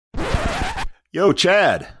Yo,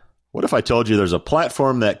 Chad, what if I told you there's a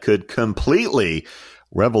platform that could completely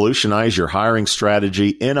revolutionize your hiring strategy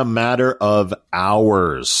in a matter of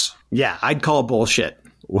hours? Yeah, I'd call bullshit.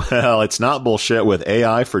 Well, it's not bullshit with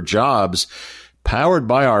AI for Jobs, powered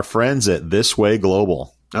by our friends at This Way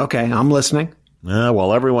Global. Okay, I'm listening.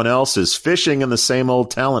 While everyone else is fishing in the same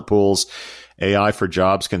old talent pools, AI for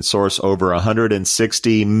Jobs can source over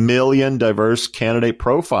 160 million diverse candidate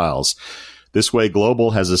profiles. This Way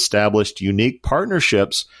Global has established unique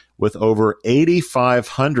partnerships with over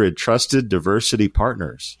 8,500 trusted diversity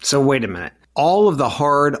partners. So wait a minute. All of the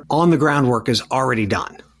hard on-the-ground work is already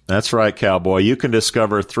done. That's right, cowboy. You can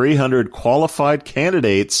discover 300 qualified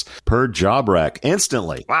candidates per job rec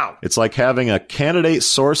instantly. Wow. It's like having a candidate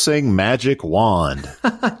sourcing magic wand.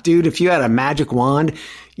 Dude, if you had a magic wand,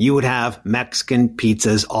 you would have Mexican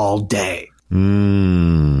pizzas all day.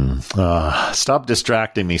 Stop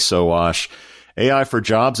distracting me, Sowash. AI for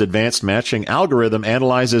Jobs advanced matching algorithm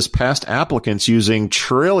analyzes past applicants using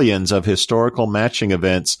trillions of historical matching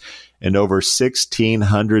events and over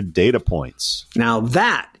 1,600 data points. Now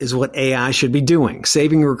that is what AI should be doing,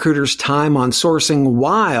 saving recruiters time on sourcing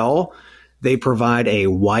while they provide a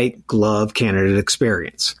white glove candidate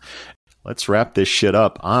experience. Let's wrap this shit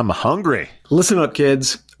up. I'm hungry. Listen up,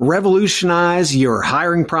 kids. Revolutionize your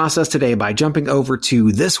hiring process today by jumping over to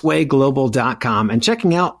thiswayglobal.com and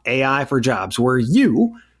checking out AI for Jobs, where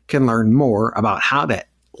you can learn more about how to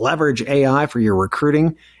leverage AI for your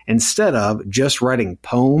recruiting instead of just writing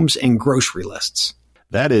poems and grocery lists.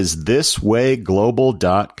 That is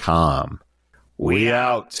thiswayglobal.com. We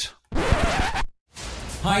out.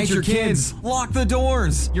 Hide your kids. Lock the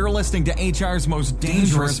doors. You're listening to HR's most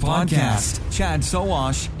dangerous podcast. Chad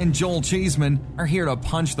Sowash and Joel Cheeseman are here to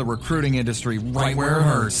punch the recruiting industry right where it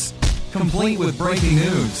hurts. Complete with breaking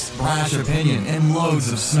news, brash opinion, and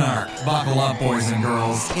loads of snark. Buckle up, boys and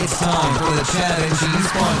girls. It's time for the Chad and Cheese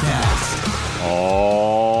Podcast.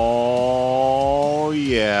 Oh,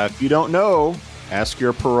 yeah. If you don't know, ask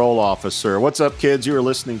your parole officer. What's up, kids? You are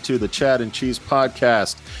listening to the Chad and Cheese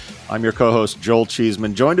Podcast. I'm your co-host, Joel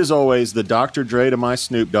Cheeseman, joined as always, the Dr. Dre to my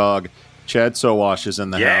Snoop Dogg, Chad Sowash is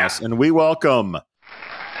in the house. And we welcome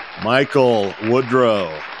Michael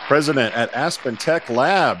Woodrow, president at Aspen Tech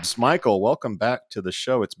Labs. Michael, welcome back to the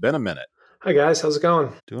show. It's been a minute. Hi, guys. How's it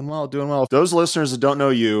going? Doing well, doing well. Those listeners that don't know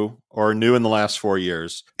you or are new in the last 4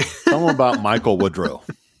 years, tell them about Michael Woodrow.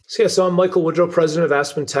 So I'm Michael Woodrow, president of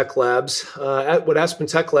Aspen Tech Labs. What Aspen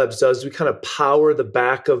Tech Labs does, we kind of power the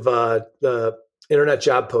back of the internet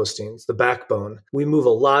job postings, the backbone. We move a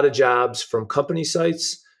lot of jobs from company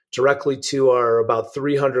sites directly to our about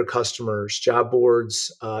 300 customers, job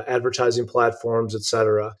boards, advertising platforms, et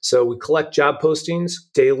cetera. So we collect job postings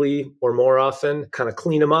daily or more often, kind of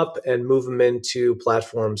clean them up and move them into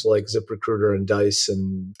platforms like ZipRecruiter and Dice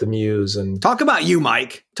and The Muse. And talk about you,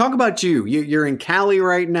 Mike. Talk about you. You're in Cali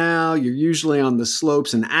right now. You're usually on the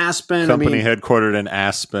slopes in Aspen. Company headquartered in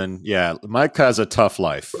Aspen. Yeah, Mike has a tough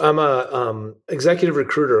life. I'm a executive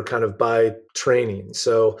recruiter kind of by training.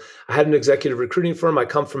 So I had an executive recruiting firm. I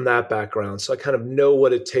come from that background. So I kind of know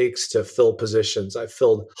what it takes to fill positions. I've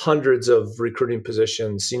filled hundreds of recruiting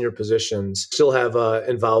positions, senior positions, still have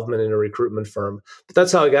involvement in a recruitment firm. But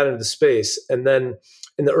that's how I got into the space. And then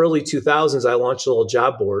in the early 2000s, I launched a little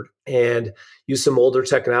job board and used some older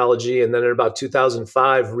technology. And then in about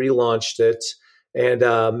 2005, relaunched it and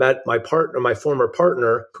met my former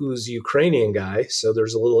partner, who's a Ukrainian guy. So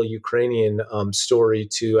there's a little Ukrainian story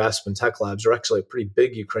to Aspen Tech Labs, or actually a pretty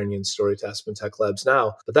big Ukrainian story to Aspen Tech Labs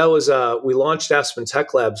now. But that was, we launched Aspen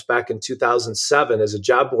Tech Labs back in 2007 as a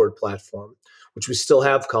job board platform, which we still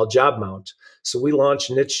have, called JobMount. So we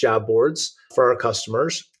launched niche job boards for our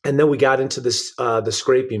customers. And then we got into this, the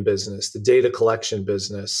scraping business, the data collection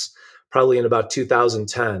business, probably in about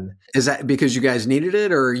 2010. Is that because you guys needed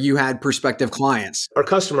it, or you had prospective clients? Our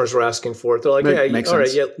customers were asking for it. They're like, "Hey, all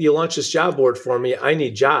right, you launched this job board for me. I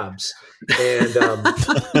need jobs." And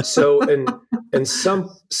some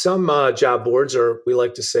job boards, or we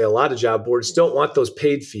like to say a lot of job boards, don't want those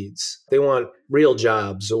paid feeds. They want real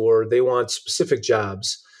jobs, or they want specific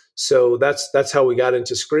jobs. So that's how we got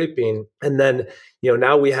into scraping. And then,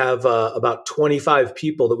 now we have about 25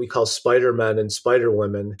 people that we call Spider-Men and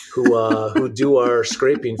Spider-Women who do our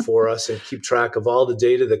scraping for us and keep track of all the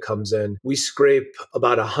data that comes in. We scrape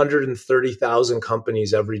about 130,000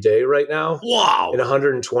 companies every day right now. Wow. In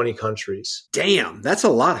 120 countries. Damn, that's a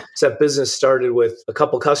lot. So that business started with a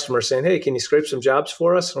couple customers saying, "Hey, can you scrape some jobs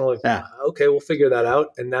for us?" And we're like, "Okay, we'll figure that out."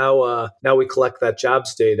 And now we collect that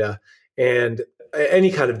jobs data. And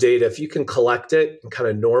any kind of data, if you can collect it and kind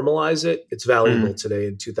of normalize it, it's valuable today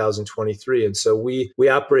in 2023. And so we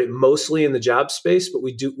operate mostly in the job space, but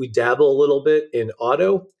we dabble a little bit in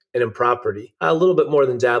auto and in property. A little bit more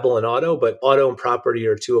than dabble in auto, but auto and property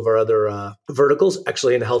are two of our other verticals,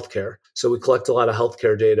 actually in healthcare. So we collect a lot of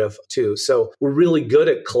healthcare data too. So we're really good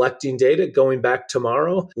at collecting data, going back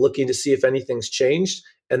tomorrow, looking to see if anything's changed,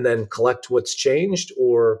 and then collect what's changed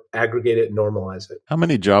or aggregate it and normalize it. How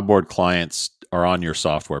many job board clients are on your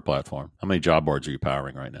software platform? How many job boards are you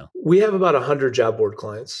powering right now? We have about 100 job board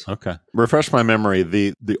clients. Okay. Refresh my memory.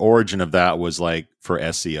 The origin of that was like for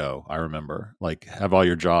SEO, I remember. Like have all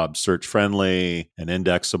your jobs search friendly and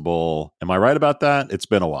indexable. Am I right about that? It's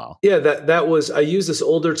been a while. Yeah, that was, I used this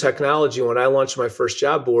older technology when I launched my first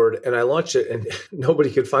job board, and I launched it and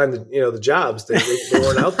nobody could find the jobs. They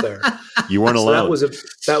weren't out there. You weren't alone.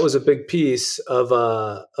 That was a big piece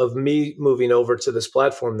of me moving over to this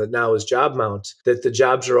platform that now is JobMount, that the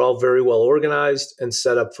jobs are all very well organized and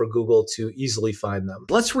set up for Google to easily find them.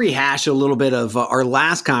 Let's rehash a little bit of our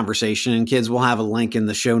last conversation, and kids, we'll have a link in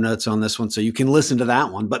the show notes on this one so you can listen to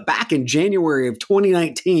that one. But back in January of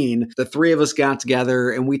 2019, the three of us got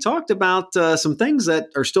together and we talked about some things that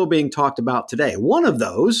are still being talked about today. One of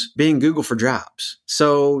those being Google for Jobs.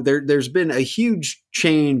 So there's been a huge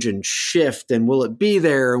change and shift, and will it be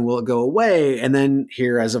there and will it go away? And then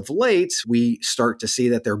here as of late, we start to see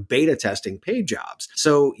that they're beta testing paid jobs.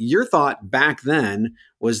 So your thought back then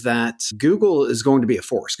was that Google is going to be a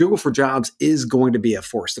force. Google for Jobs is going to be a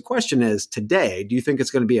force. The question is today, do you think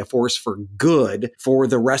it's going to be a force for good for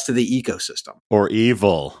the rest of the ecosystem? Or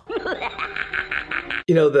evil?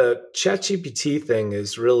 The ChatGPT thing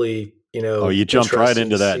is really, you jumped right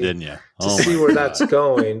into that, didn't you? To see where that's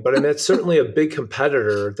going. But I mean, it's certainly a big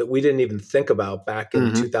competitor that we didn't even think about back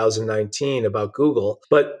in 2019 about Google.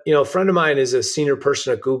 But, a friend of mine is a senior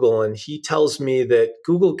person at Google, and he tells me that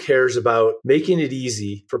Google cares about making it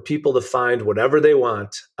easy for people to find whatever they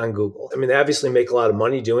want on Google. I mean, they obviously make a lot of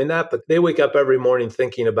money doing that, but they wake up every morning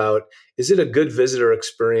thinking about, is it a good visitor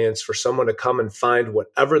experience for someone to come and find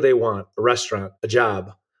whatever they want, a restaurant, a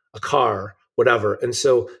job, a car, whatever. And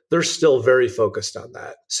so they're still very focused on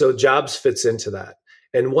that. So jobs fits into that.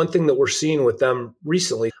 And one thing that we're seeing with them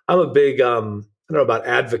recently, I'm a big, I don't know about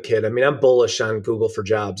advocate. I mean, I'm bullish on Google for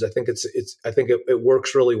Jobs. I think it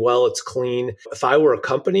works really well. It's clean. If I were a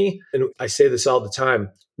company, and I say this all the time,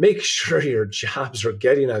 make sure your jobs are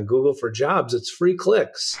getting on Google for Jobs. It's free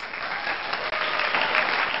clicks.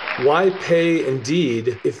 Why pay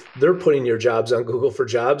Indeed if they're putting your jobs on Google for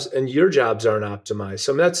Jobs and your jobs aren't optimized?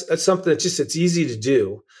 So I mean, that's something that it's easy to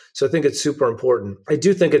do. So I think it's super important. I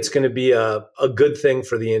do think it's going to be a good thing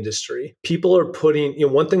for the industry. People are putting,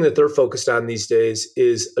 one thing that they're focused on these days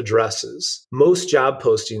is addresses. Most job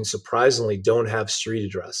postings, surprisingly, don't have street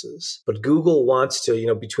addresses. But Google wants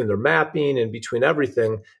to, between their mapping and between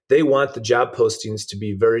everything, they want the job postings to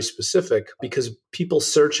be very specific because people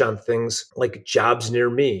search on things like jobs near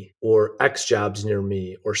me or X jobs near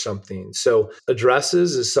me or something. So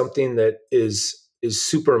addresses is something that is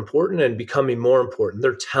super important and becoming more important.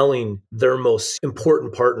 They're telling their most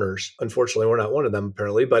important partners, unfortunately, we're not one of them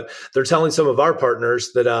apparently, but they're telling some of our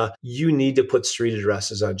partners that you need to put street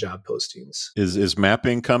addresses on job postings. Is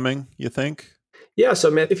mapping coming, you think? Yeah.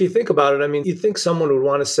 So, man, if you think about it, I mean, you think someone would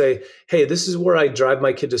want to say, hey, this is where I drive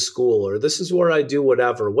my kid to school, or this is where I do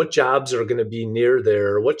whatever. What jobs are going to be near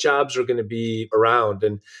there? What jobs are going to be around?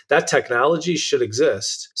 And that technology should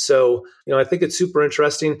exist. So, I think it's super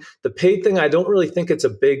interesting. The paid thing, I don't really think it's a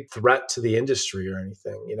big threat to the industry or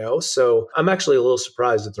anything, So I'm actually a little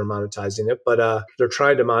surprised that they're monetizing it, but they're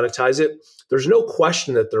trying to monetize it. There's no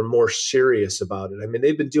question that they're more serious about it. I mean,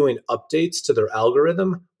 they've been doing updates to their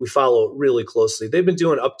algorithm. We follow it really closely. They've been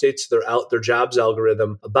doing updates to their jobs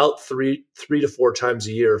algorithm about three to four times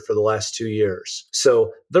a year for the last 2 years.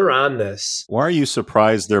 So they're on this. Why are you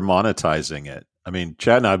surprised they're monetizing it? I mean,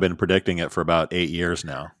 Chad and I have been predicting it for about 8 years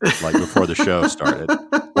now, like before the show started.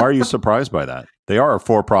 Why are you surprised by that? They are a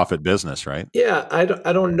for-profit business, right? Yeah, I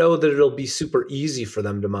don't know that it'll be super easy for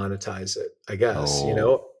them to monetize it, I guess,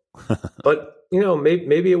 But,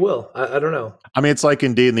 maybe it will. I don't know. I mean, it's like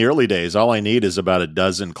Indeed in the early days. All I need is about a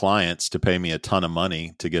dozen clients to pay me a ton of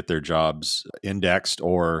money to get their jobs indexed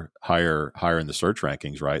or higher in the search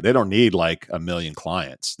rankings, right? They don't need like 1 million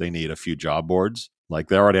clients. They need a few job boards. Like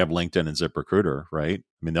they already have LinkedIn and ZipRecruiter, right?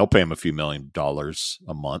 I mean, they'll pay them a few $1 million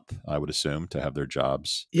a month, I would assume, to have their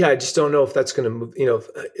jobs. Yeah, I just don't know if that's going to move.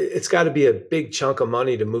 It's got to be a big chunk of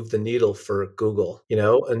money to move the needle for Google,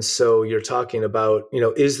 And so you're talking about,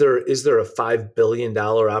 is there a $5 billion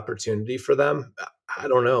opportunity for them? I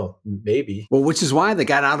don't know, maybe. Well, which is why they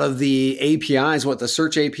got out of the APIs, the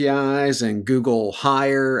search APIs and Google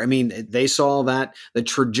Hire. I mean, they saw that the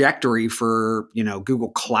trajectory for,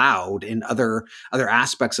 Google Cloud and other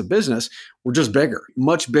aspects of business were just bigger,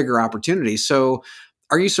 much bigger opportunities. So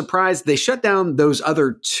are you surprised they shut down those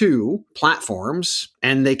other two platforms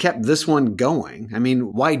and they kept this one going? I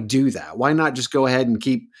mean, why do that? Why not just go ahead and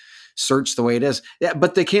keep search the way it is? Yeah,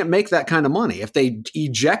 but they can't make that kind of money if they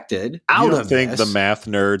ejected out of this. You don't think this. the math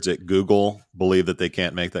nerds at Google believe that they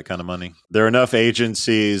can't make that kind of money? There are enough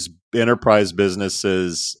agencies, enterprise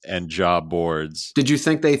businesses, and job boards. Did you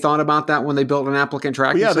think they thought about that when they built an applicant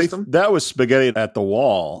tracking system? That was spaghetti at the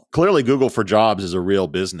wall. Clearly, Google for Jobs is a real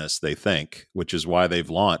business, they think, which is why they've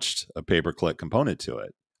launched a pay-per-click component to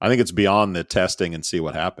it. I think it's beyond the testing and see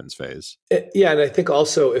what happens phase. Yeah, and I think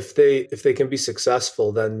also if they can be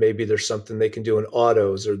successful, then maybe there's something they can do in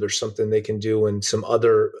autos, or there's something they can do in some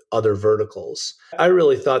other verticals. I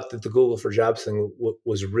really thought that the Google for Jobs thing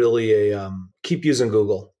was really a keep using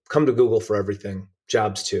Google, come to Google for everything,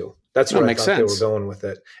 jobs too. That's where I thought they were going with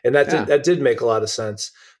it, and that did make a lot of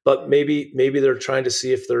sense. But maybe they're trying to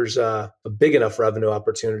see if there's a big enough revenue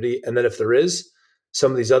opportunity, and then if there is, some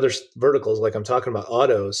of these other verticals, like I'm talking about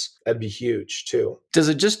autos, that'd be huge too. Does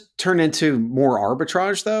it just turn into more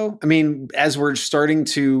arbitrage though? I mean, as we're starting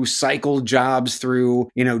to cycle jobs through,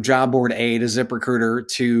 job board A to ZipRecruiter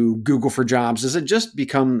to Google for Jobs, does it just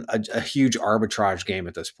become a huge arbitrage game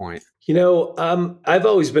at this point? I've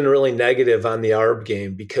always been really negative on the ARB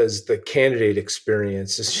game because the candidate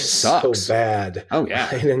experience is just so bad. Oh yeah.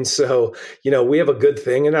 Right? And so, we have a good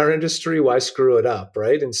thing in our industry. Why screw it up?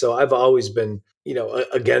 Right. And so I've always been,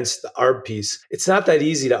 against the ARB piece. It's not that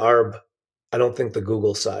easy to ARB, I don't think, the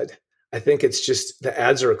Google side. I think it's just the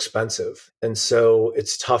ads are expensive. And so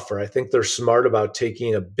it's tougher. I think they're smart about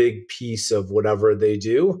taking a big piece of whatever they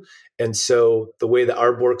do. And so the way the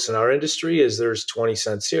ARB works in our industry is there's 20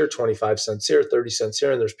 cents here, 25 cents here, 30 cents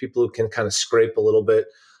here. And there's people who can kind of scrape a little bit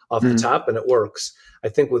off the top, and it works. I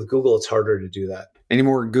think with Google, it's harder to do that. Any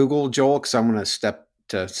more Google, Joel? Because I'm going to step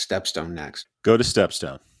to StepStone next. Go to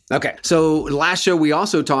StepStone. Okay. So last show, we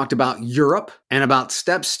also talked about Europe and about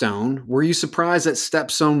StepStone. Were you surprised that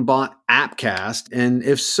StepStone bought Appcast? And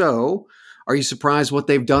if so, are you surprised what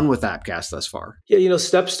they've done with Appcast thus far? Yeah,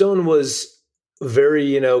 StepStone was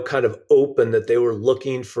very, kind of open that they were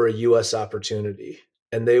looking for a U.S. opportunity.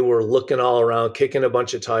 And they were looking all around, kicking a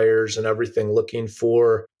bunch of tires and everything, looking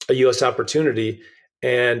for a U.S. opportunity.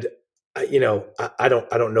 And I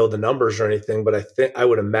don't know the numbers or anything, but I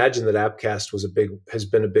would imagine that Appcast has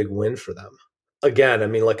been a big win for them. Again, I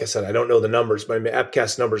mean, like I said, I don't know the numbers, but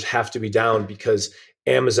Appcast numbers have to be down because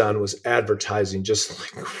Amazon was advertising just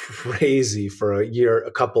like crazy for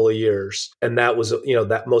a couple of years. And that was,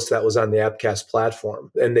 that most of that was on the Appcast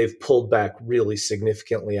platform. And they've pulled back really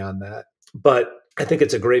significantly on that. But I think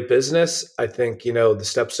it's a great business. I think, the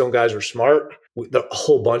StepStone guys are smart. A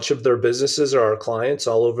whole bunch of their businesses are our clients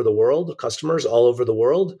all over the world, customers all over the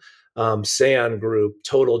world. Seon Group,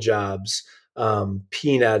 Total Jobs,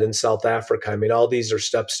 Peanut in South Africa. I mean, all these are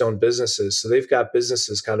StepStone businesses. So they've got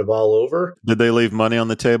businesses kind of all over. Did they leave money on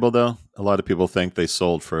the table, though? A lot of people think they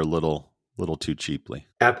sold for a little too cheaply.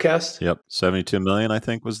 Appcast? Yep. $72 million, I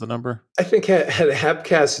think, was the number. I think had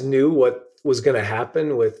Appcast knew what was going to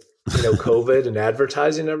happen with COVID and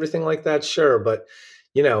advertising and everything like that, sure. But,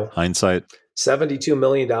 hindsight. $72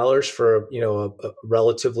 million for a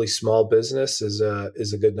relatively small business is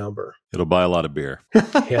a good number. It'll buy a lot of beer.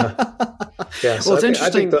 Yeah. So it's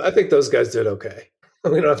interesting. I think those guys did okay.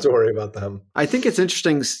 We don't have to worry about them. I think it's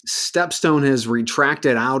interesting. StepStone has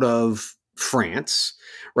retracted out of France,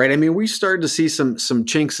 right? I mean, we started to see some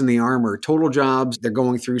chinks in the armor. Total Jobs, they're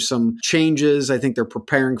going through some changes. I think they're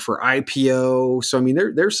preparing for IPO. So, I mean,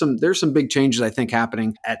 there's some big changes, I think,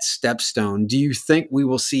 happening at StepStone. Do you think we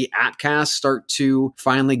will see Appcast start to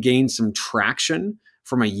finally gain some traction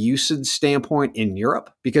from a usage standpoint in Europe?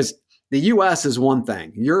 Because the US is one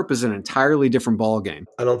thing. Europe is an entirely different ballgame.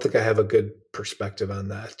 I don't think I have a good perspective on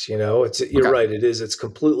that. You're right. It is. It's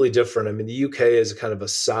completely different. I mean, the UK is kind of a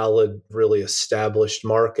solid, really established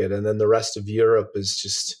market. And then the rest of Europe is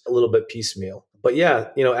just a little bit piecemeal. But yeah,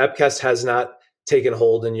 Appcast has not taken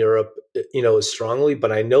hold in Europe, as strongly,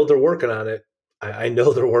 but I know they're working on it. I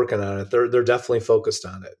know they're working on it. They're definitely focused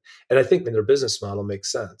on it. And I think their business model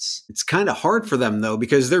makes sense. It's kind of hard for them though,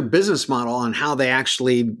 because their business model on how they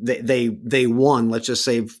actually, they won, let's just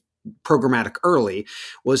say programmatic early,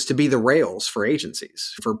 was to be the rails for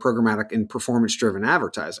agencies for programmatic and performance driven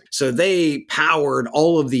advertising. So they powered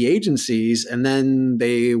all of the agencies, and then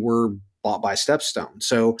they were bought by StepStone.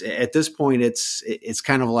 So at this point, it's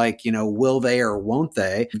kind of like, will they or won't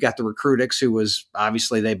they? You've got the Recruitix, who was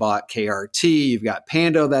obviously they bought KRT. You've got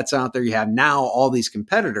Pando that's out there. You have now all these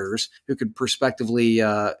competitors who could prospectively,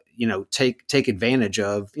 take advantage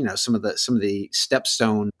of, some of the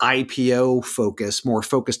StepStone IPO focus, more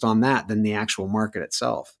focused on that than the actual market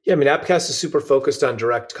itself. Yeah, I mean, Appcast is super focused on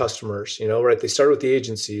direct customers, right? They started with the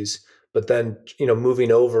agencies, but then,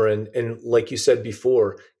 moving over and like you said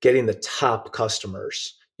before, getting the top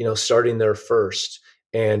customers, starting there first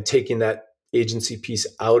and taking that agency piece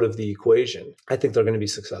out of the equation. I think they're going to be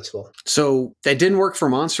successful. So that didn't work for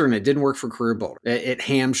Monster and it didn't work for Career Builder. It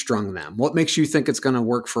hamstrung them. What makes you think it's going to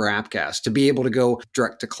work for Appcast to be able to go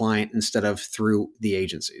direct to client instead of through the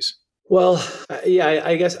agencies? Well, yeah,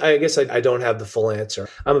 I guess I don't have the full answer.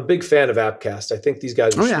 I'm a big fan of Appcast. I think these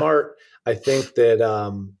guys are smart. I think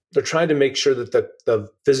that they're trying to make sure that the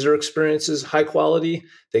visitor experience is high quality.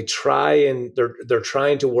 They try and they're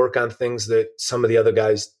trying to work on things that some of the other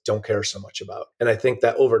guys don't care so much about. And I think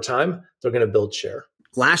that over time, they're going to build share.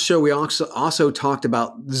 Last show, we also talked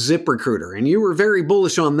about ZipRecruiter, and you were very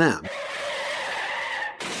bullish on them.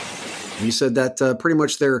 You said that pretty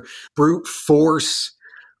much their brute force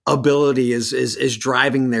ability is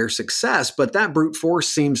driving their success, but that brute force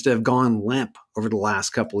seems to have gone limp over the last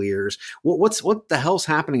couple of years. What the hell's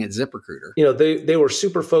happening at ZipRecruiter? They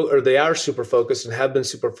were they are super focused and have been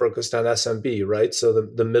super focused on SMB, right? So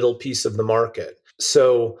the middle piece of the market.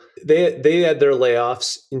 So they had their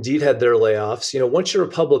layoffs, Indeed had their layoffs. Once you're a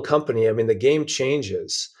public company, I mean, the game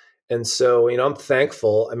changes. And so, I'm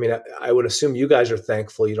thankful. I mean, I would assume you guys are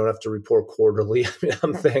thankful you don't have to report quarterly. I mean,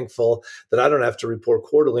 I'm thankful that I don't have to report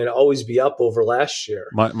quarterly and always be up over last year.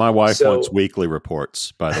 My wife wants weekly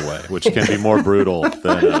reports, by the way, which can be more brutal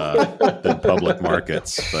than public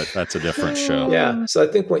markets, but that's a different show. Yeah. So I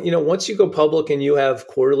think once you go public and you have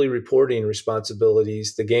quarterly reporting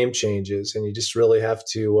responsibilities, the game changes and you just really have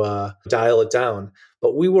to dial it down.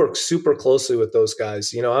 But we work super closely with those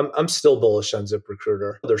guys. I'm still bullish on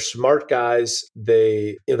ZipRecruiter. They're smart guys.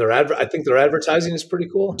 I think their advertising is pretty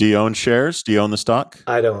cool. Do you own shares? Do you own the stock?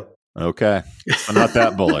 I don't. Okay. I'm not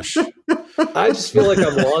that bullish. I just feel like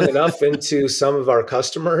I'm long enough into some of our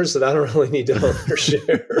customers that I don't really need to own their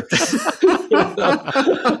shares.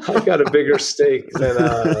 I've got a bigger stake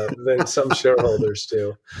than some shareholders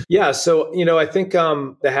do. Yeah, so I think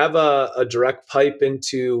they have a direct pipe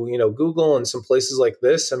into Google and some places like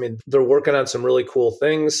this. I mean, they're working on some really cool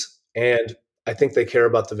things, and I think they care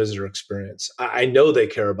about the visitor experience. I know they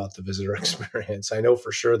care about the visitor experience. I know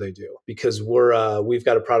for sure they do, because we've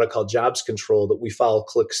got a product called Jobs Control that we follow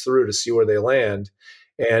clicks through to see where they land.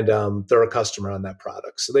 And they're a customer on that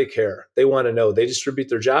product. So they care. They want to know. They distribute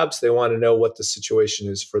their jobs. They want to know what the situation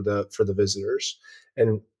is for the visitors.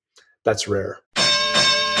 And that's rare.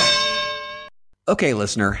 Okay,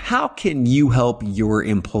 listener, how can you help your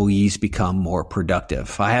employees become more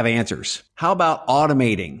productive? I have answers. How about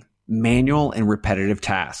automating manual and repetitive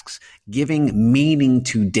tasks, giving meaning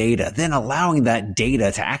to data, then allowing that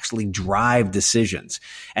data to actually drive decisions?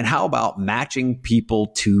 And how about matching people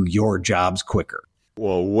to your jobs quicker?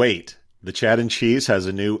 Well, wait. The Chad and Cheese has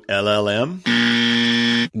a new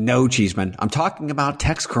LLM? No, Cheeseman. I'm talking about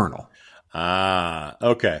TextKernel. Ah,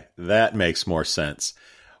 okay. That makes more sense.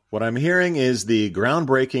 What I'm hearing is the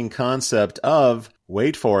groundbreaking concept of,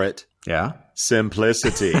 wait for it,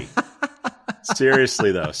 simplicity.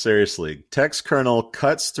 Seriously, though, TextKernel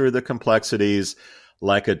cuts through the complexities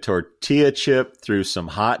like a tortilla chip through some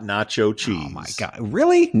hot nacho cheese. Oh, my God.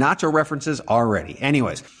 Really? Nacho references already.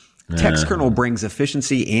 Anyways. TextKernel brings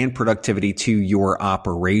efficiency and productivity to your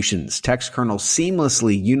operations. TextKernel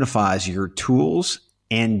seamlessly unifies your tools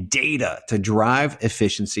and data to drive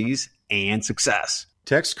efficiencies and success.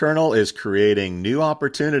 TextKernel is creating new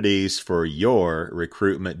opportunities for your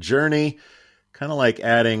recruitment journey, kind of like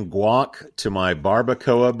adding guac to my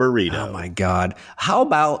barbacoa burrito. Oh, my God. How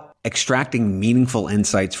about extracting meaningful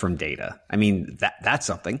insights from data? I mean, that's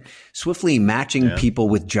something. Swiftly matching people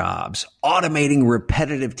with jobs, automating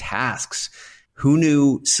repetitive tasks. Who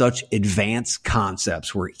knew such advanced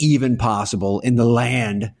concepts were even possible in the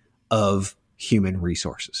land of human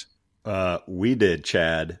resources? We did,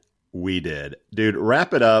 Chad. We did. Dude,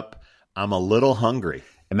 wrap it up. I'm a little hungry.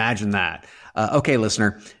 Imagine that. Okay,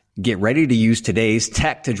 listener, get ready to use today's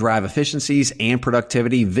tech to drive efficiencies and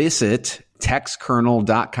productivity. Visit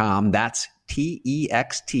TextKernel.com. That's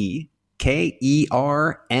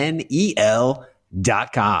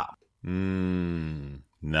TextKernel.com.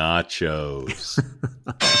 Nachos.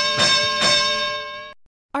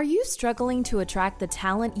 Are you struggling to attract the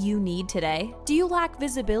talent you need today? Do you lack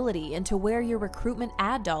visibility into where your recruitment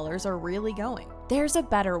ad dollars are really going? There's a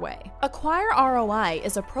better way. Acquire ROI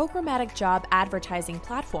is a programmatic job advertising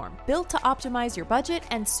platform built to optimize your budget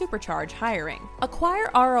and supercharge hiring. Acquire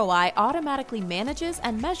ROI automatically manages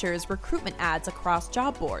and measures recruitment ads across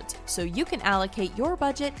job boards, so you can allocate your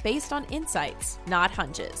budget based on insights, not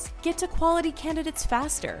hunches. Get to quality candidates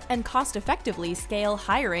faster and cost-effectively scale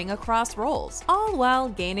hiring across roles, all while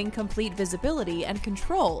gaining complete visibility and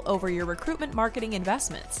control over your recruitment marketing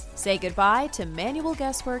investments. Say goodbye to manual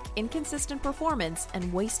guesswork, inconsistent performance,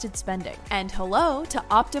 and wasted spending. And hello to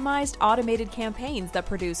optimized automated campaigns that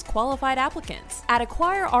produce qualified applicants. At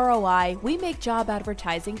Acquire ROI, we make job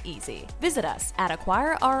advertising easy. Visit us at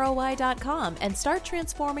acquireroi.com and start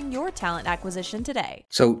transforming your talent acquisition today.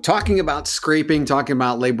 So talking about scraping, talking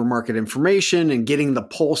about labor market information and getting the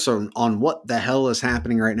pulse on what the hell is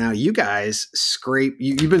happening right now, you guys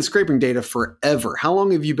you've been scraping data forever. How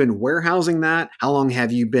long have you been warehousing that? How long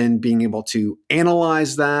have you been being able to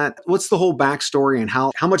analyze that? What's the whole backstory and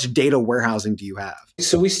how much data warehousing do you have?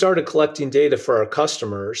 So we started collecting data for our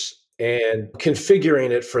customers and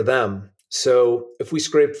configuring it for them. So if we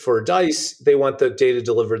scraped for Dice, they want the data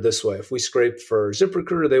delivered this way. If we scraped for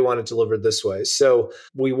ZipRecruiter, they want it delivered this way. So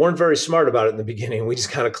we weren't very smart about it in the beginning. We just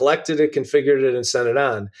kind of collected it, configured it, and sent it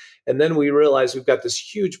on. And then we realized we've got this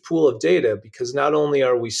huge pool of data because not only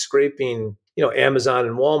are we scraping, Amazon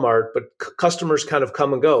and Walmart, but customers kind of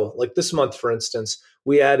come and go. Like this month, for instance,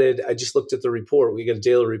 I just looked at the report. We get a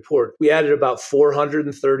daily report. We added about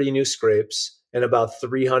 430 new scrapes and about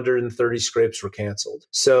 330 scrapes were canceled.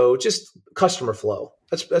 So just customer flow.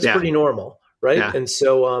 That's pretty normal, right? Yeah. And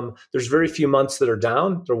so there's very few months that are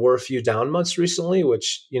down. There were a few down months recently,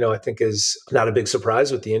 which, I think is not a big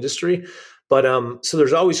surprise with the industry. But so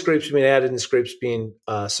there's always scrapes being added and scrapes being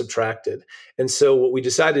subtracted. And so what we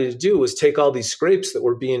decided to do was take all these scrapes that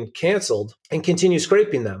were being canceled and continue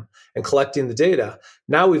scraping them and collecting the data.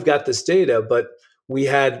 Now we've got this data, but we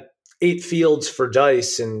had 8 fields for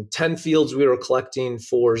Dice and 10 fields we were collecting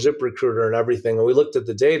for ZipRecruiter and everything. And we looked at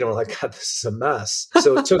the data and we're like, God, this is a mess.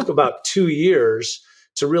 So it took about 2 years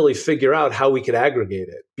to really figure out how we could aggregate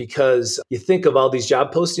it, because you think of all these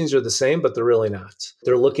job postings are the same, but they're really not.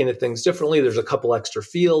 They're looking at things differently. There's a couple extra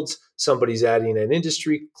fields. Somebody's adding an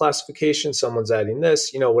industry classification. Someone's adding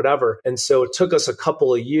this, whatever. And so it took us a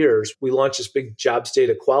couple of years. We launched this big jobs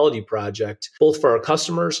data quality project, both for our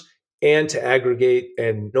customers and to aggregate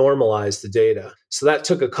and normalize the data. So that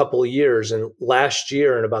took a couple of years. And last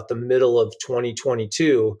year, in about the middle of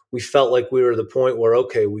 2022, we felt like we were at the point where,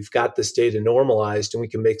 okay, we've got this data normalized and we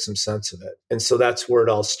can make some sense of it. And so that's where it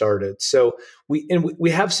all started. So we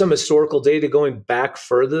have some historical data going back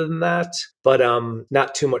further than that, but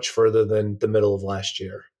not too much further than the middle of last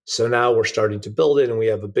year. So now we're starting to build it, and we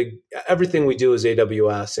have everything we do is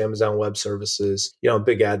AWS, Amazon Web Services. I'm a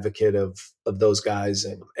big advocate of those guys,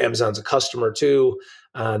 and Amazon's a customer too.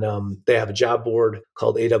 And they have a job board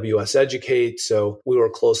called AWS Educate. So we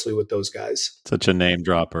work closely with those guys. Such a name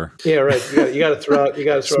dropper. Yeah, right. You got to throw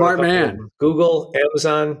out. Smart man. Google,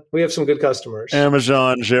 Amazon. We have some good customers.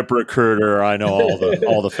 Amazon, ZipRecruiter. I know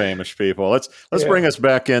all the famous people. Let's bring us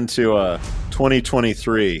back into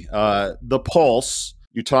 2023. The Pulse.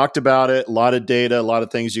 You talked about it, a lot of data, a lot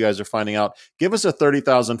of things you guys are finding out. Give us a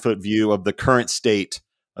 30,000 foot view of the current state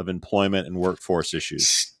of employment and workforce issues.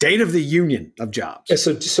 State of the union of jobs. Yeah,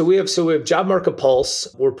 so we have Job Market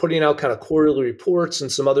Pulse. We're putting out kind of quarterly reports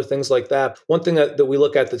and some other things like that. One thing that we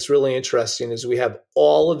look at that's really interesting is we have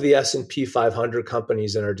all of the S&P 500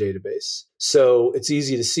 companies in our database. So it's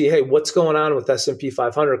easy to see, hey, what's going on with S&P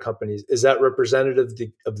 500 companies? Is that representative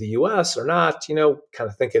of the US or not? Kind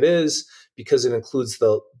of think it is, because it includes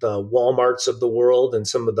the Walmarts of the world and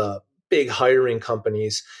some of the big hiring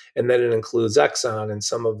companies. And then it includes Exxon and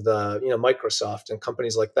some of the, Microsoft and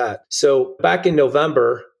companies like that. So back in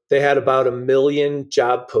November, they had about 1 million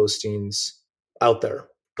job postings out there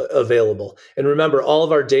available. And remember, all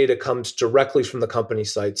of our data comes directly from the company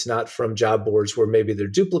sites, not from job boards where maybe they're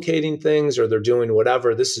duplicating things or they're doing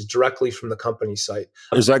whatever. This is directly from the company site.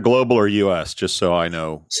 Is that global or US, just so I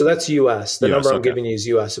know? So that's US. The number I'm giving you is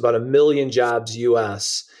US, about 1 million jobs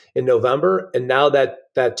US in November. And now that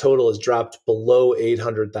total has dropped below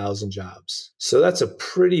 800,000 jobs. So that's a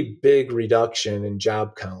pretty big reduction in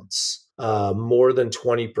job counts, more than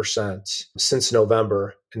 20% since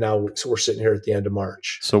November. And now we're sitting here at the end of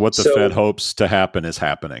March. So what the Fed hopes to happen is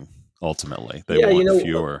happening. Ultimately, they want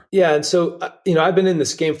fewer. Yeah. And so, I've been in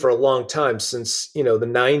this game for a long time, since, the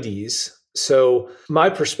 90s. So my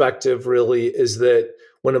perspective really is that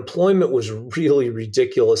when employment was really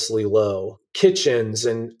ridiculously low, kitchens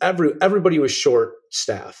and everybody was short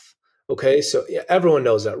staff. Okay. So yeah, everyone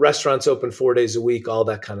knows that. Restaurants open 4 days a week, all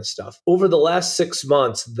that kind of stuff. Over the last 6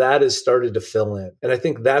 months, that has started to fill in. And I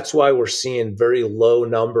think that's why we're seeing very low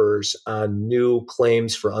numbers on new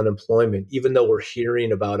claims for unemployment, even though we're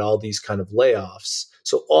hearing about all these kind of layoffs.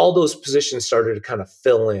 So all those positions started to kind of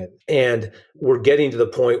fill in. And we're getting to the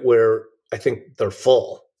point where I think they're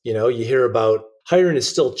full. You hear about hiring is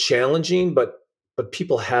still challenging, but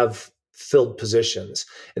people have filled positions.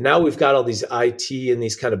 And now we've got all these IT and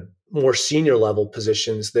these kind of more senior level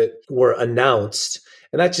positions that were announced.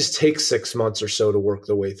 And that just takes 6 months or so to work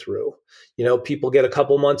their way through. People get a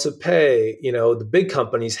couple months of pay. The big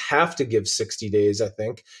companies have to give 60 days, I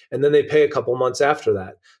think, and then they pay a couple months after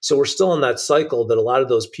that. So we're still in that cycle that a lot of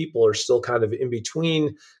those people are still kind of in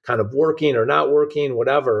between, kind of working or not working,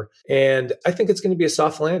 whatever. And I think it's going to be a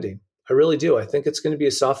soft landing. I really do. I think it's going to be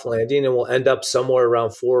a soft landing, and we'll end up somewhere around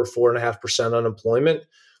 4.5% unemployment,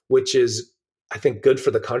 which is, I think, good for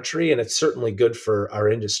the country, and it's certainly good for our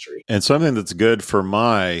industry. And something that's good for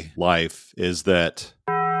my life is that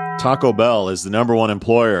Taco Bell is the number one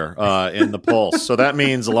employer in the Pulse. So that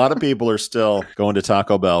means a lot of people are still going to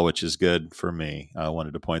Taco Bell, which is good for me. I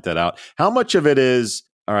wanted to point that out. How much of it is,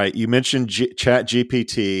 all right, you mentioned Chat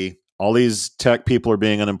GPT. All these tech people are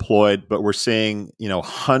being unemployed, but we're seeing,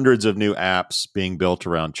 hundreds of new apps being built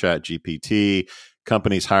around Chat GPT.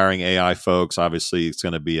 Companies hiring AI folks. Obviously, it's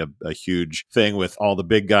going to be a huge thing with all the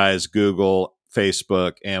big guys, Google,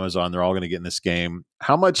 Facebook, Amazon. They're all going to get in this game.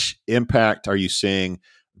 How much impact are you seeing?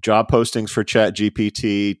 Job postings for Chat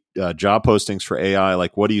GPT, job postings for AI.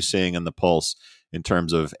 Like, what are you seeing in the Pulse in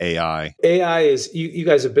terms of AI? AI is, you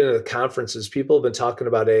guys have been at the conferences. People have been talking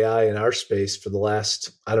about AI in our space for the last,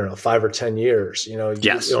 5 or 10 years.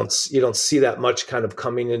 Yes. You don't see that much kind of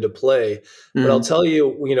coming into play. Mm-hmm. But I'll tell you,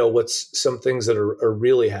 what's some things that are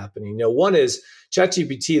really happening. One is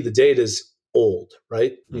ChatGPT, the data is old,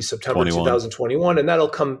 right? September 2021, and that'll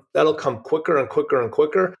come quicker and quicker and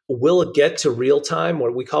quicker. Will it get to real time,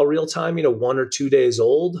 what we call real time, 1 or 2 days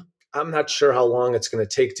old? I'm not sure how long it's going to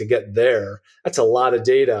take to get there. That's a lot of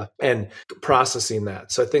data and processing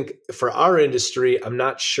that. So I think for our industry, I'm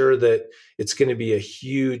not sure that it's going to be a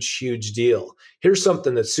huge, huge deal. Here's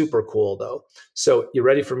something that's super cool, though. So you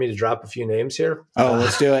ready for me to drop a few names here? Oh,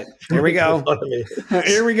 let's do it. Here we go.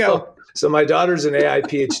 Here we go. So my daughter's an AI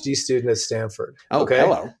PhD student at Stanford. Oh, okay.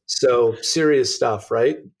 Hello. So serious stuff,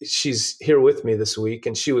 right? She's here with me this week,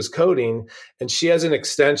 and she was coding, and she has an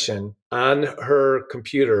extension on her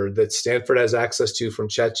computer that Stanford has access to from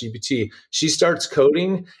ChatGPT. She starts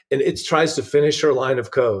coding, and it tries to finish her line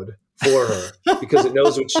of code for her because it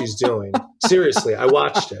knows what she's doing. Seriously, I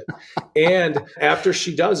watched it. And after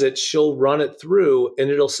she does it, she'll run it through, and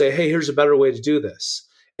it'll say, hey, here's a better way to do this.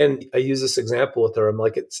 And I use this example with her. I'm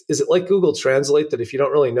like, is it like Google Translate that if you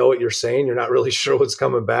don't really know what you're saying, you're not really sure what's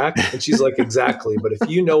coming back? And she's like, exactly. But if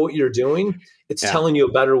you know what you're doing, it's telling you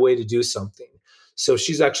a better way to do something. So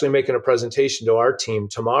she's actually making a presentation to our team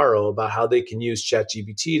tomorrow about how they can use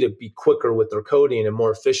ChatGPT to be quicker with their coding and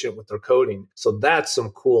more efficient with their coding. So that's some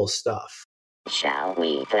cool stuff. Shall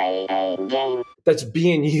we play a game? That's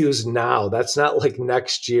being used now. That's not like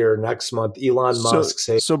next year, next month. Elon Musk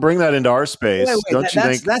say. So bring that into our space. Don't you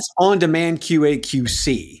think? That's on-demand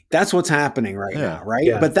QA/QC. That's what's happening right now, right?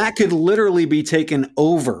 Yeah. But that could literally be taken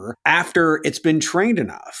over after it's been trained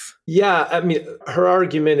enough. Yeah, I mean, her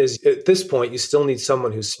argument is at this point, you still need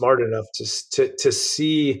someone who's smart enough to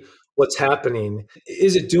see what's happening.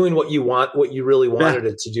 Is it doing what you want, what you really wanted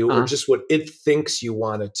it to do, or just what it thinks you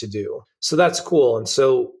want it to do? So that's cool. And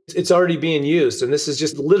so it's already being used. And this is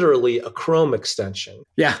just literally a Chrome extension.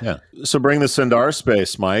 Yeah. So bring this into our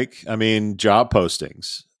space, Mike. I mean, job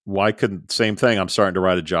postings. Why couldn't, same thing, I'm starting to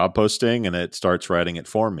write a job posting and it starts writing it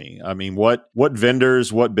for me. I mean, what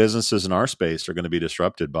vendors, what businesses in our space are going to be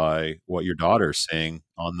disrupted by what your daughter's seeing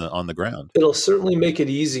on the ground? It'll certainly make it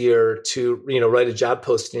easier to, write a job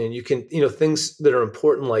posting. And you can, things that are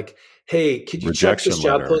important like, hey, could you check this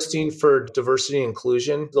job posting for diversity and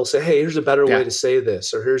inclusion? They'll say, hey, here's a better way to say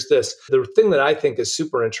this, or here's this. The thing that I think is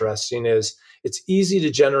super interesting is it's easy to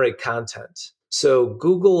generate content. So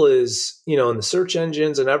Google is, and the search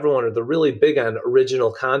engines and everyone they're really big on original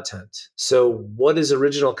content. So what is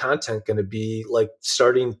original content going to be like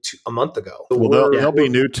starting a month ago? Well, there'll be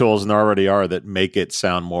new tools, and there already are, that make it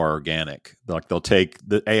sound more organic. Like they'll take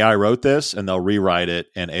the AI wrote this and they'll rewrite it,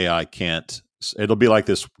 and AI can't. It'll be like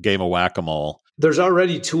this game of whack-a-mole. There's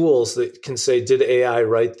already tools that can say, did AI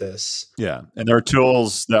write this? Yeah. And there are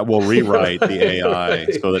tools that will rewrite the AI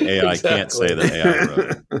so that AI can't say that AI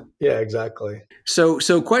wrote it. Yeah, exactly. So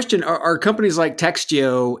question, are companies like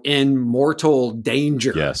Textio in mortal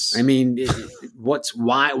danger? Yes. I mean,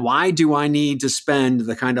 why do I need to spend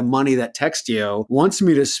the kind of money that Textio wants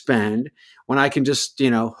me to spend when I can just,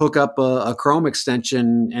 hook up a Chrome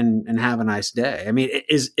extension and have a nice day? I mean,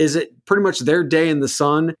 is it pretty much their day in the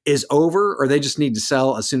sun is over, or they just need to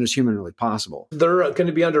sell as soon as humanly possible? They're going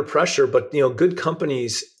to be under pressure, but good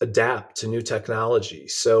companies adapt to new technology.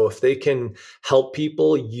 So if they can help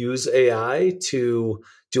people use AI to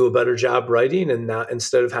do a better job writing, and not,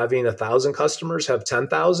 instead of having 1,000 customers, have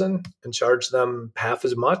 10,000 and charge them half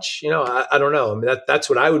as much. I don't know. I mean, that's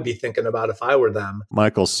what I would be thinking about if I were them.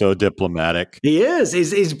 Michael's so diplomatic. He is.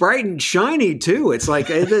 He's bright and shiny too. It's like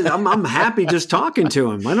I'm happy just talking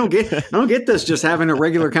to him. I don't get this just having a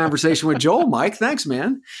regular conversation with Joel. Mike, thanks,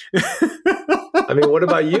 man. I mean, what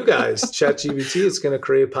about you guys? ChatGPT is going to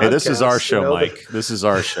create podcasts. Hey, this is our show, Mike. This is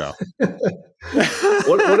our show.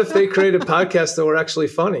 What if they created podcasts that were actually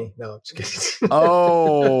funny? No, I'm just kidding.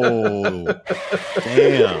 Oh,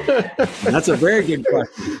 damn. That's a very good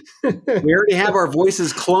question. We already have our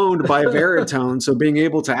voices cloned by Veritone, so being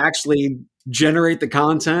able to actually generate the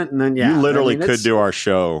content, and then you literally could do our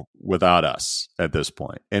show without us at this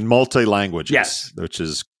point in multi languages. Yes, which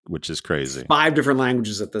is crazy. 5 different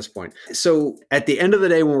languages at this point. So at the end of the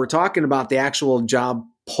day, when we're talking about the actual job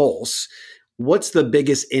pulse, what's the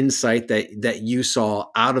biggest insight that you saw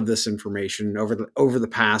out of this information over the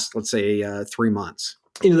past, let's say, 3 months?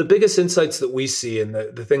 The biggest insights that we see, and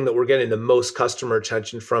the thing that we're getting the most customer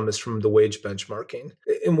attention from, is from the wage benchmarking.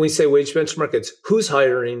 And when we say wage benchmark, it's who's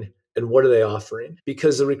hiring and what are they offering?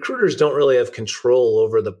 Because the recruiters don't really have control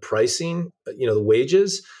over the pricing, the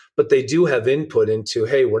wages, but they do have input into,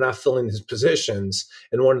 hey, we're not filling these positions.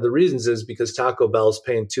 And one of the reasons is because Taco Bell's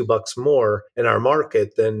paying $2 more in our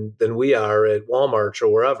market than we are at Walmart or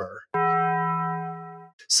wherever.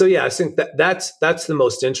 So yeah, I think that's the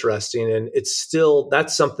most interesting, and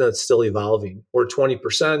that's something that's still evolving. We're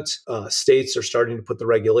 20%. States are starting to put the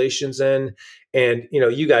regulations in, and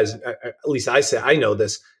you guys, at least I know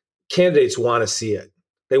this. Candidates want to see it.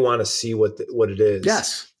 They want to see what it is.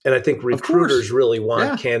 Yes. And I think recruiters really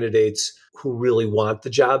want candidates who really want the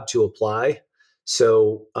job to apply.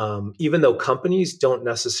 So even though companies don't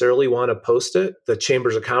necessarily want to post it, the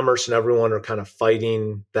chambers of commerce and everyone are kind of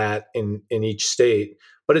fighting that in each state,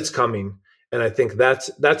 but it's coming. And I think that's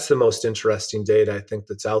the most interesting data, I think,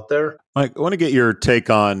 that's out there. Mike, I want to get your take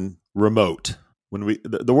on remote. When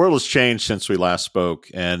the world has changed since we last spoke,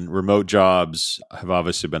 and remote jobs have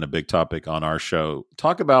obviously been a big topic on our show.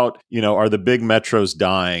 Talk about, are the big metros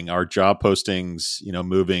dying? Are job postings,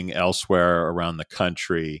 moving elsewhere around the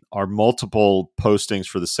country? Are multiple postings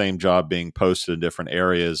for the same job being posted in different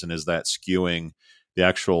areas? And is that skewing the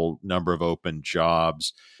actual number of open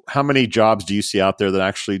jobs? How many jobs do you see out there that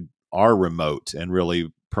actually are remote and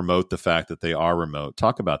really promote the fact that they are remote?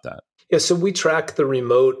 Talk about that. Yeah, so we track the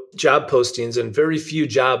remote job postings, and very few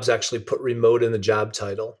jobs actually put remote in the job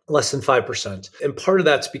title, less than 5%. And part of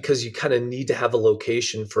that's because you kind of need to have a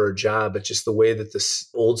location for a job. It's just the way that this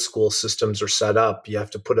old school systems are set up. You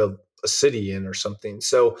have to put a city in or something.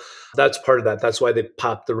 So that's part of that. That's why they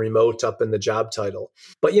pop the remote up in the job title.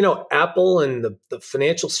 But, Apple and the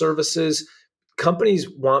financial services, companies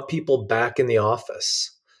want people back in the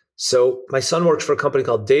office. So my son works for a company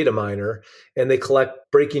called Data Miner, and they collect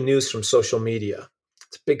breaking news from social media.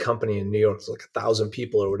 It's a big company in New York. It's like 1,000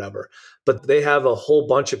 people or whatever. But they have a whole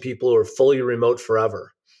bunch of people who are fully remote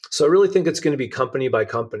forever. So I really think it's going to be company by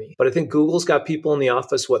company. But I think Google's got people in the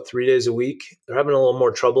office, 3 days a week? They're having a little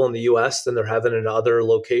more trouble in the US than they're having in other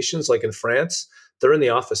locations, like in France. They're in the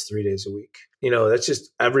office 3 days a week. That's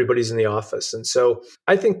just everybody's in the office. And so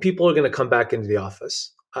I think people are going to come back into the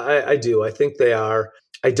office. I do. I think they are.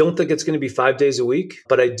 I don't think it's going to be 5 days a week,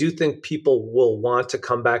 but I do think people will want to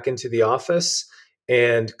come back into the office.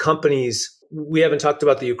 And companies, we haven't talked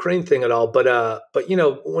about the Ukraine thing at all, but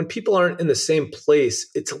when people aren't in the same place,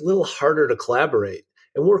 it's a little harder to collaborate.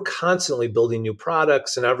 And we're constantly building new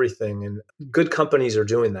products and everything. And good companies are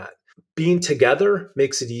doing that. Being together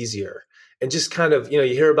makes it easier. And just kind of, you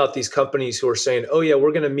hear about these companies who are saying, oh yeah,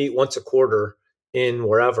 we're going to meet once a quarter in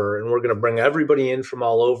wherever, and we're going to bring everybody in from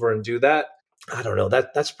all over and do that. I don't know,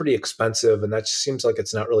 that's pretty expensive, and that just seems like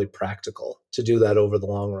it's not really practical to do that over the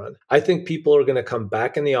long run. I think people are going to come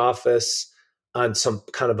back in the office on some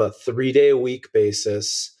kind of a 3-day a week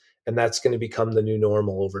basis, and that's going to become the new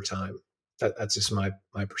normal over time. That's just my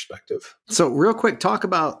perspective. So real quick, talk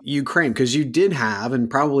about Ukraine, because you did have and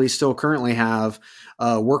probably still currently have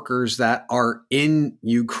workers that are in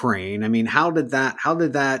Ukraine. I mean, how did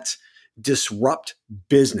that disrupt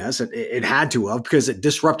business? It had to have, because it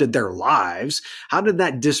disrupted their lives. How did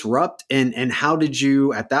that disrupt, and how did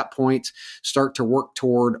you at that point start to work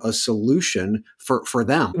toward a solution for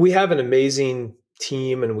them? We have an amazing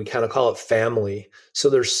team, and we kind of call it family. So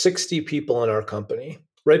there's 60 people in our company.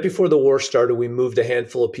 Right before the war started, we moved a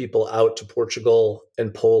handful of people out to Portugal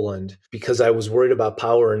and Poland because I was worried about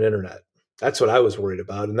power and internet. That's what I was worried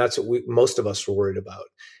about. And that's what most of us were worried about.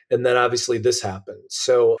 And then obviously this happened.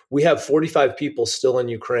 So we have 45 people still in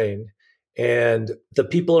Ukraine, and the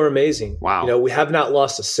people are amazing. Wow. We have not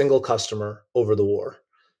lost a single customer over the war.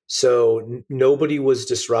 So nobody was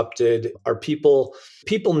disrupted. Our people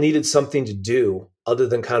needed something to do other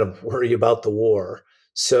than kind of worry about the war.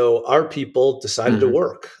 So our people decided to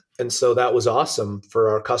work. And so that was awesome for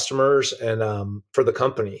our customers and for the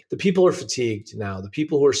company. The people are fatigued now. The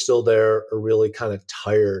people who are still there are really kind of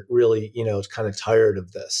tired, kind of tired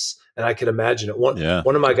of this. And I can imagine it. One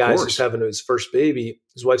of my guys is having his first baby.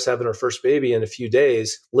 His wife's having her first baby in a few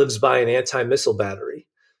days, lives by an anti-missile battery.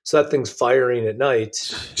 So that thing's firing at night,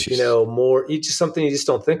 it's just something you just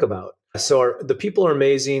don't think about. So the people are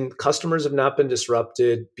amazing. Customers have not been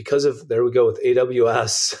disrupted because of, there we go with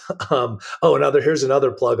AWS. Here's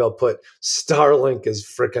another plug I'll put. Starlink is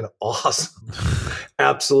freaking awesome.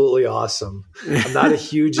 Absolutely awesome. I'm not a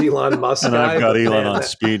huge Elon Musk and guy. I've got Elon on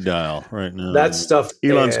speed dial right now. That stuff.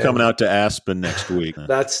 Elon's coming out to Aspen next week.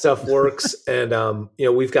 That stuff works. And,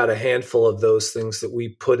 we've got a handful of those things that we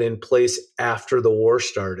put in place after the war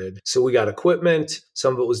started. So we got equipment.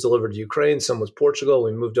 Some of it was delivered to Ukraine. Some was Portugal.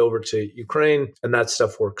 We moved over to Ukraine, and that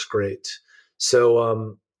stuff works great.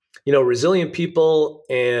 So, resilient people.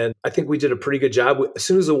 And I think we did a pretty good job. As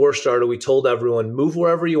soon as the war started, we told everyone, move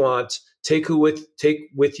wherever you want, take with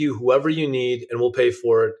you whoever you need, and we'll pay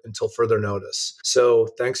for it until further notice. So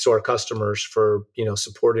thanks to our customers for,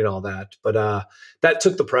 supporting all that. But that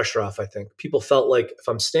took the pressure off, I think. People felt like if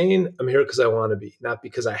I'm staying, I'm here because I want to be, not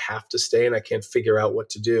because I have to stay and I can't figure out what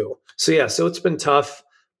to do. So it's been tough,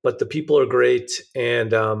 but the people are great.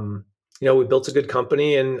 And, we built a good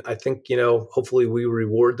company, and I think, hopefully we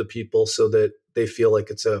reward the people so that they feel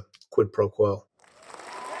like it's a quid pro quo.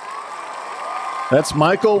 That's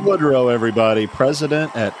Michael Woodrow, everybody,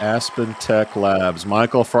 president at Aspen Tech Labs.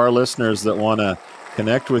 Michael, for our listeners that want to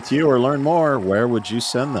connect with you or learn more, where would you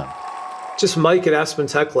send them? Just Mike at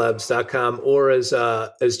aspentechlabs.com, or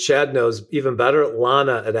as Chad knows, even better,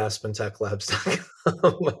 Lana at aspentechlabs.com.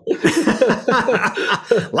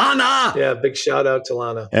 Lana! Yeah, big shout out to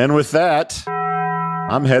Lana. And with that,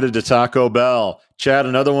 I'm headed to Taco Bell. Chad,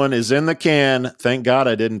 another one is in the can. Thank God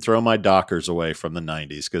I didn't throw my Dockers away from the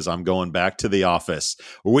 90s, because I'm going back to the office.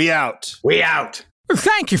 We out. We out.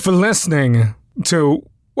 Thank you for listening to,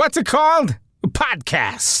 what's it called? A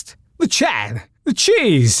podcast. The Chad. The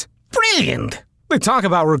Cheese. Brilliant. They talk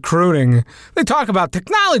about recruiting. They talk about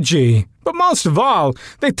technology. But most of all,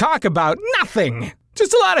 they talk about nothing.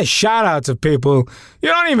 Just a lot of shout-outs of people you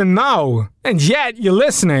don't even know. And yet you're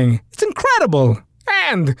listening. It's incredible.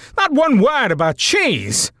 And not one word about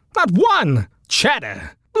cheese. Not one.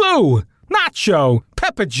 Cheddar. Blue. Nacho.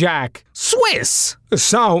 Pepper jack. Swiss.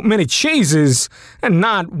 So many cheeses and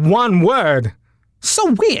not one word.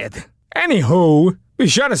 So weird. Anywho, be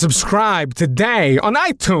sure to subscribe today on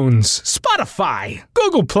iTunes, Spotify,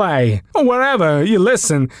 Google Play, or wherever you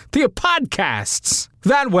listen to your podcasts.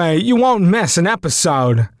 That way you won't miss an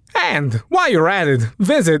episode. And while you're at it,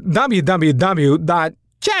 visit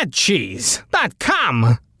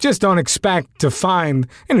www.chadcheese.com. Just don't expect to find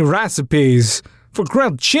any recipes for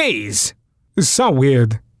grilled cheese. It's so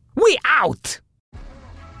weird. We out!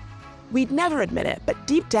 We'd never admit it, but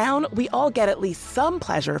deep down, we all get at least some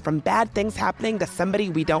pleasure from bad things happening to somebody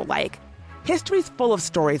we don't like. History's full of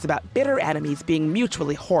stories about bitter enemies being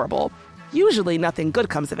mutually horrible. Usually nothing good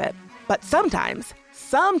comes of it. But sometimes,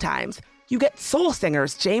 you get soul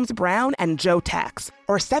singers James Brown and Joe Tex,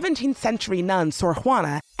 or 17th century nun Sor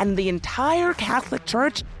Juana, and the entire Catholic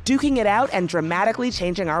Church duking it out and dramatically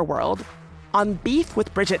changing our world. On Beef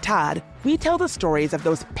with Bridget Todd, we tell the stories of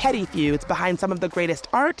those petty feuds behind some of the greatest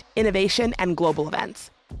art, innovation, and global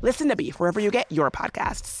events. Listen to Beef wherever you get your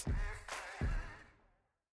podcasts.